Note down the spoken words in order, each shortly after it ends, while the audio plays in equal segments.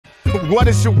What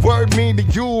does your word mean to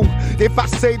you? If I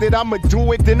say that I'ma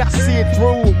do it, then I see it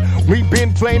through. We've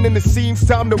been planting the seeds,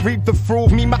 time to reap the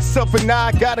fruit. Me, myself, and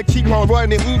I gotta keep on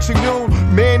running. Each of you,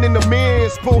 man in the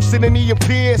mirrors, posting in the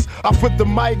appears. I put the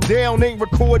mic down, ain't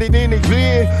recorded in a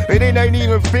year. It ain't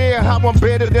even fair how I'm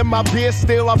better than my peers.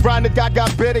 Still, ironic, I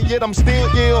got better, yet I'm still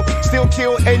ill. Still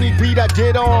kill any beat I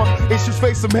get on. Issues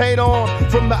face some head on.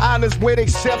 From the islands where they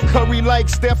chef curry like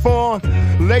Stefan.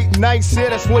 Late night shit,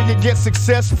 that's where you get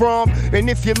success from. And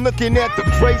if you're looking at the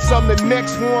price, I'm the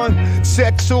next one.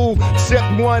 Check 2,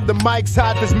 check 1. The mic's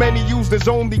hot, there's many used, there's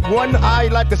only one eye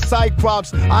like the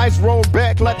Cyclops. Eyes roll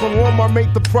back like when Walmart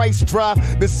make the price drop.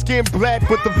 The skin black,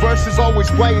 but the verse is always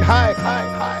white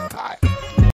high.